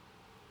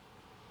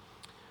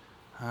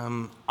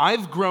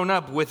 I've grown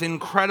up with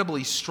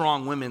incredibly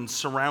strong women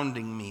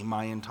surrounding me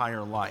my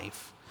entire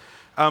life.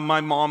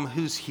 My mom,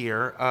 who's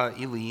here,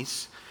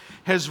 Elise,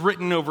 has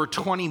written over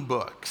 20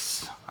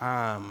 books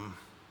on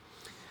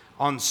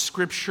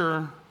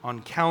scripture,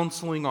 on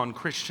counseling, on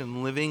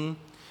Christian living.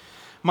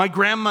 My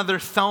grandmother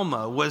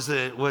Thelma was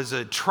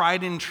a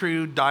tried and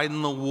true,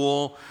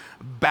 dyed-in-the-wool,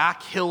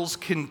 Back Hills,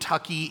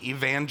 Kentucky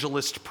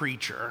evangelist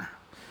preacher.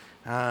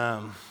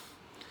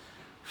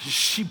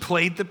 She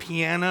played the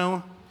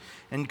piano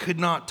and could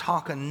not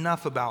talk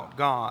enough about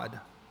God.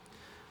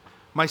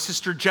 My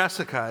sister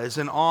Jessica is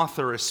an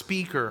author, a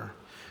speaker,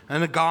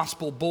 and a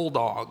gospel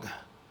bulldog.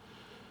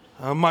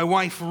 My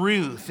wife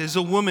Ruth is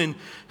a woman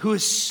who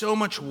is so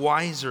much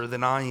wiser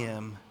than I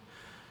am.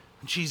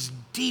 And she's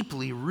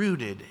deeply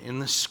rooted in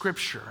the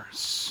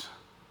scriptures.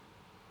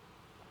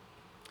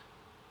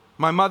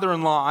 My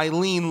mother-in-law,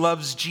 Eileen,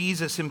 loves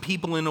Jesus and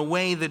people in a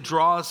way that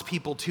draws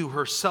people to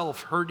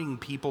herself, hurting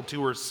people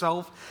to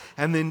herself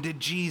and then to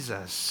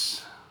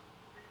Jesus.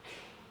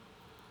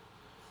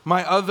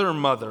 My other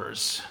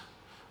mothers,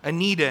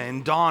 Anita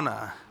and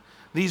Donna,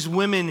 these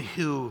women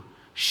who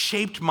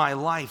shaped my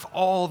life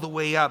all the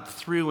way up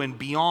through and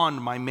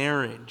beyond my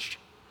marriage.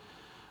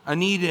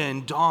 Anita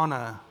and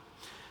Donna,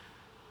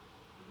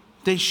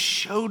 they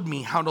showed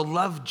me how to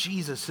love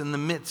Jesus in the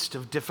midst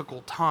of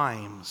difficult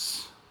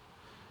times.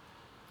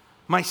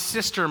 My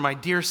sister, my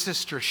dear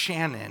sister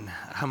Shannon,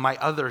 my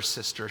other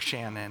sister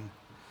Shannon,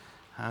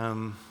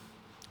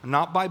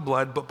 not by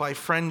blood but by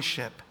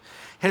friendship,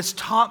 has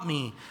taught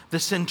me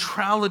the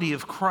centrality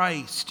of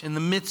Christ in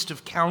the midst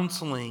of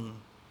counseling.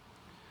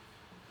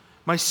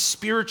 My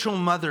spiritual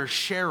mother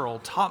Cheryl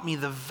taught me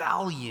the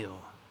value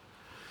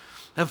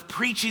of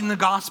preaching the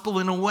gospel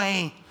in a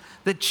way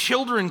that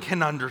children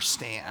can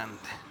understand.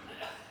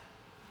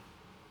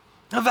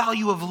 The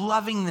value of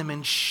loving them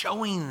and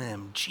showing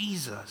them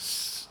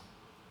Jesus.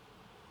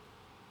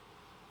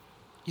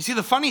 You see,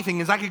 the funny thing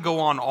is I could go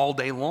on all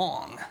day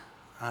long.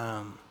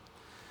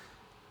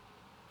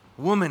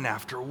 Woman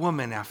after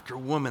woman after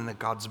woman that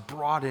God's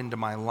brought into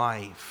my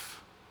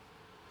life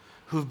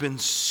who've been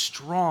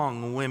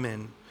strong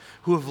women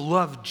who have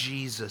loved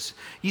Jesus.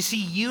 You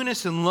see,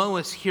 Eunice and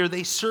Lois here,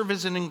 they serve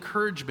as an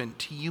encouragement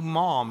to you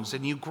moms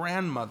and you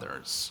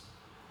grandmothers.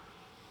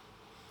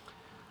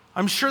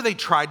 I'm sure they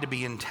tried to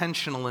be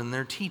intentional in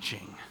their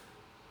teaching.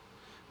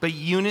 But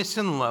Eunice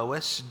and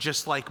Lois,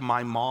 just like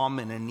my mom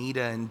and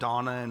Anita and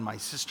Donna and my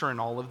sister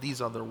and all of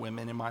these other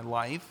women in my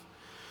life,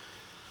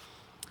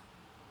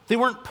 they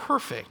weren't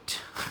perfect.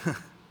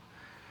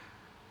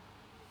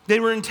 They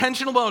were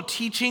intentional about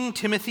teaching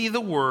Timothy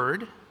the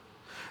word.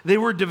 They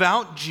were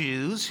devout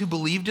Jews who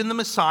believed in the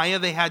Messiah.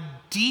 They had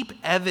deep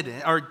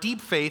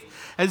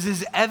faith, as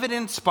is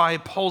evidenced by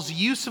Paul's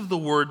use of the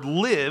word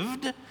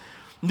lived,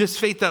 this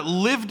faith that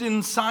lived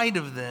inside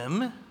of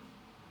them.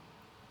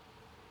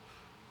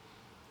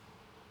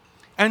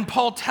 And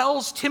Paul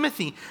tells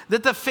Timothy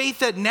that the faith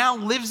that now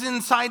lives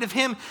inside of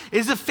him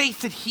is a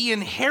faith that he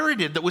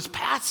inherited, that was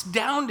passed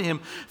down to him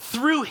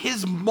through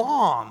his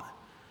mom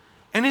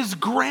and his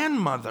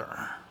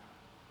grandmother.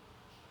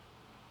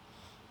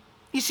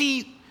 You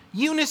see,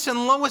 Eunice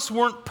and Lois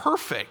weren't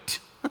perfect.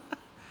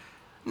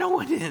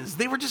 No, it is.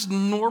 They were just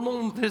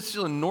normal. There's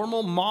a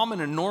normal mom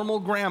and a normal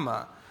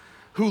grandma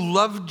who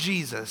loved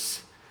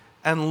Jesus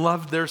and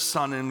loved their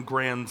son and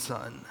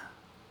grandson.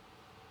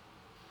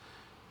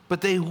 But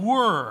they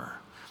were,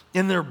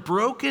 in their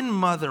broken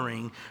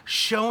mothering,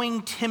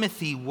 showing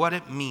Timothy what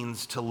it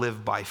means to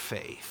live by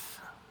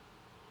faith.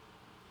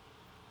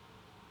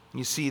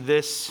 You see,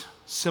 this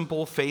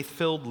simple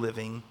faith-filled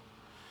living,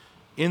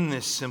 in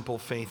this simple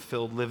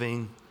faith-filled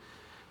living,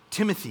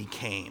 Timothy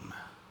came.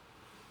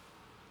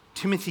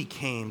 Timothy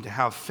came to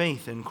have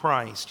faith in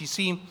Christ. You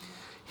see,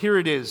 here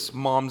it is,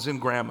 moms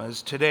and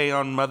grandmas. Today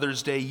on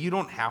Mother's Day, you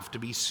don't have to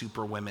be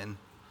superwomen.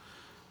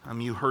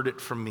 You heard it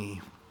from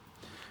me.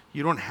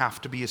 You don't have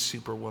to be a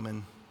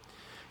superwoman.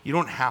 You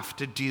don't have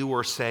to do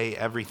or say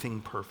everything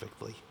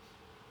perfectly.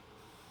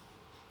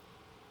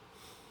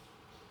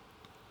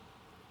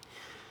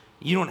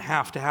 You don't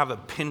have to have a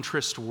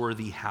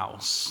Pinterest-worthy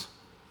house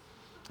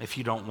if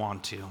you don't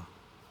want to.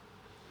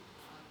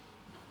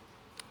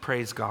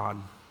 Praise God.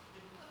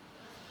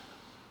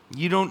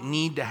 You don't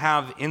need to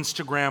have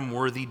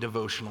Instagram-worthy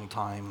devotional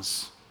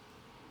times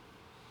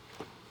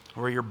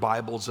where your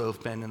Bible's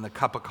open and the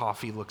cup of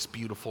coffee looks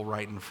beautiful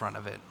right in front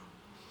of it.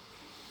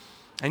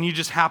 And you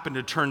just happen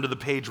to turn to the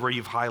page where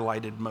you've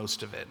highlighted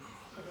most of it.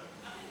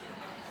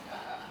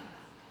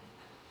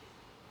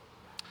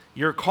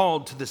 You're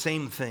called to the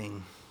same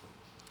thing.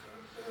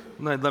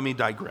 Let me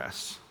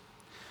digress.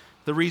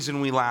 The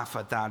reason we laugh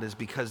at that is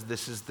because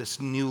this is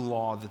this new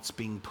law that's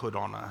being put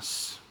on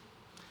us.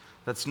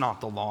 That's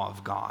not the law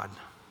of God.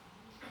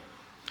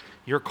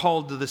 You're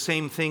called to the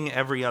same thing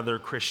every other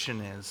Christian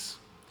is,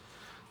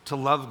 to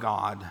love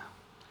God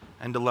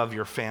and to love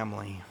your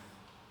family.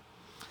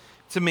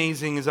 It's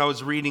amazing, as I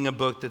was reading a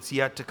book that's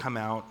yet to come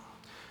out,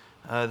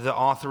 the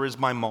author is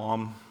my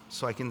mom,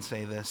 so I can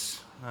say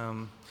this.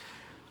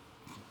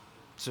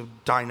 It's a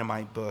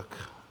dynamite book.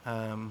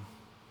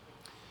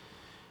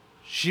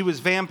 She was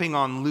vamping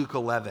on Luke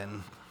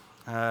 11,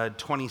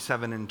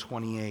 27 and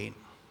 28,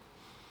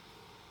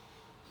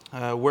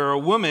 where a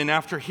woman,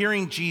 after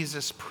hearing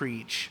Jesus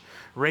preach,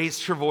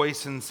 raised her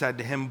voice and said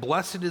to him,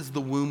 "Blessed is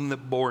the womb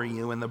that bore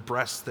you and the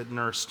breast that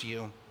nursed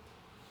you."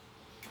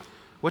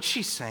 What's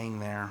she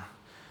saying there?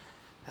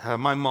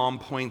 My mom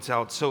points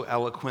out so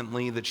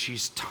eloquently that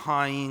she's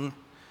tying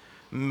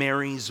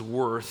Mary's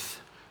worth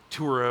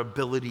to her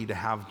ability to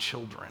have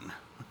children.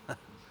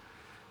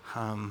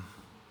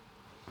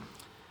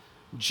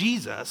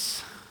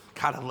 Jesus,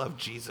 God, I love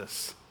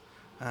Jesus,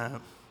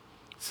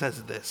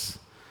 says this: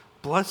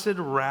 "Blessed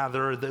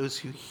rather are those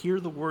who hear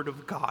the word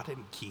of God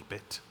and keep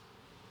it."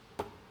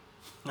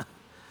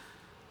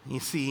 You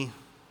see,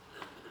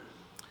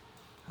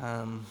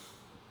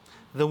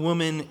 the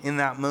woman in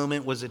that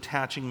moment was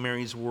attaching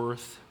Mary's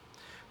worth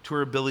to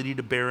her ability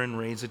to bear and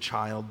raise a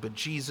child, but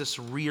Jesus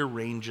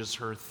rearranges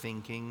her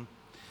thinking.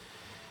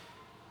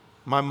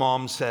 My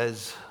mom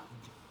says,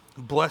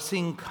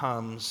 blessing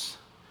comes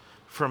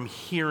from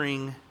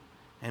hearing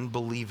and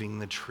believing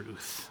the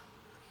truth.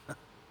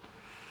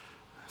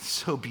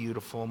 So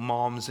beautiful.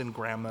 Moms and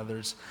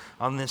grandmothers,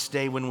 on this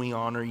day when we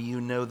honor you,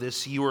 know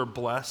this: you are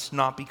blessed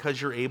not because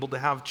you're able to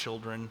have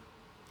children,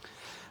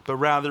 but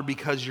rather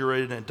because you're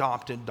an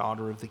adopted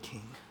daughter of the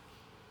King.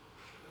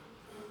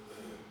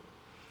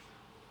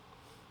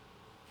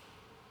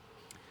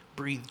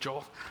 Breathe,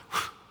 Joel.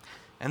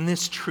 And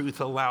this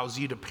truth allows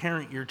you to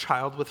parent your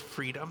child with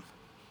freedom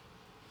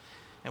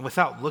and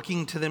without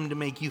looking to them to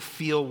make you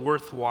feel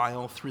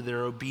worthwhile through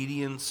their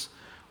obedience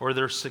or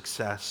their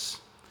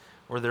success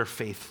or their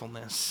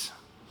faithfulness.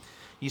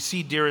 You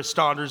see, dearest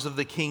daughters of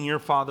the King, your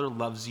Father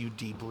loves you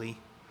deeply.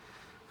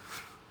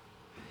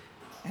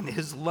 And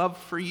his love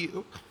for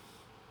you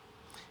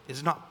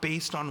is not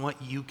based on what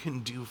you can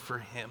do for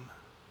him.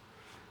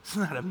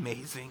 Isn't that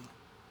amazing?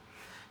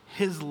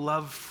 His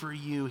love for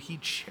you, he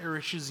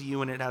cherishes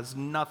you, and it has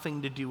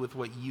nothing to do with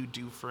what you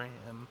do for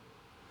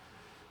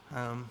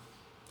him.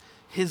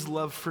 His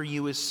love for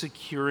you is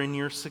secure in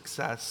your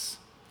success.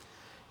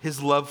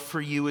 His love for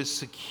you is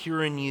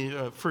secure in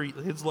you.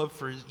 His love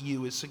for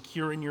you is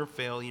secure in your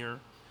failure.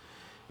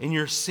 In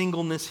your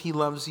singleness, he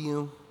loves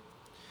you.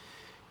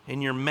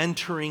 In your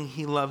mentoring,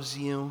 he loves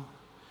you.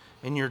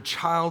 In your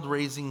child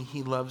raising,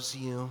 he loves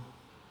you.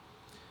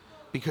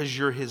 Because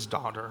you're his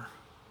daughter.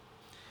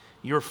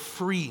 You're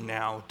free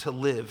now to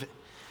live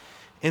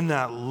in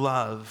that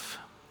love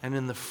and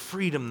in the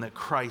freedom that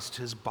Christ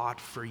has bought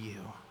for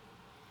you.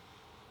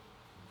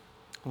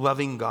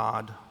 Loving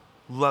God,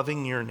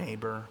 loving your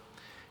neighbor,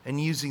 and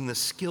using the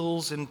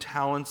skills and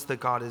talents that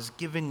God has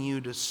given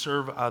you to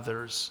serve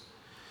others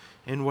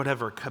in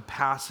whatever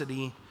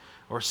capacity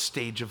or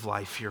stage of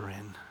life you're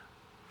in.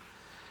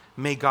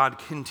 May God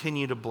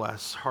continue to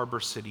bless Harbor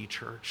City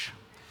Church.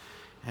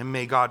 And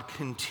may God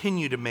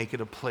continue to make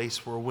it a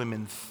place where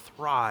women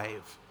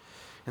thrive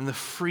in the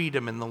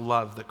freedom and the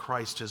love that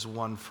Christ has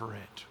won for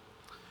it.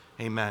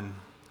 Amen.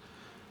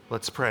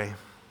 Let's pray.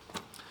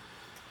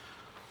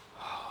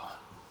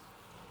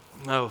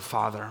 Oh,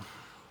 Father,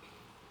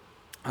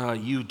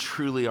 you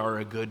truly are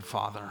a good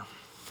Father.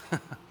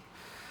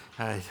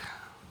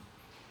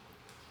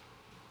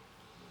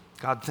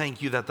 God,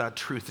 thank you that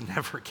truth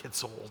never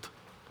gets old.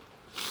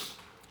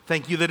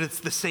 Thank you that it's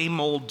the same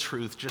old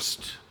truth,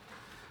 just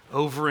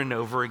over and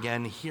over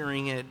again,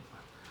 hearing it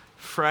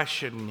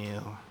fresh and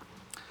new.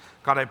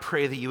 God, I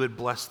pray that you would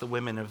bless the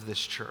women of this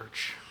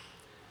church.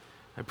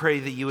 I pray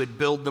that you would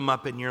build them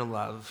up in your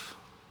love,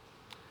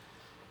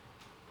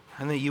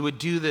 and that you would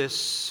do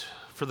this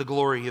for the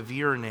glory of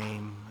your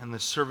name and the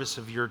service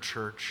of your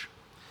church.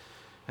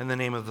 In the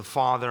name of the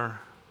Father,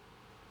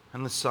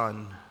 and the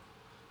Son,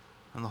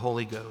 and the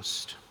Holy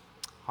Ghost.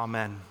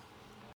 Amen.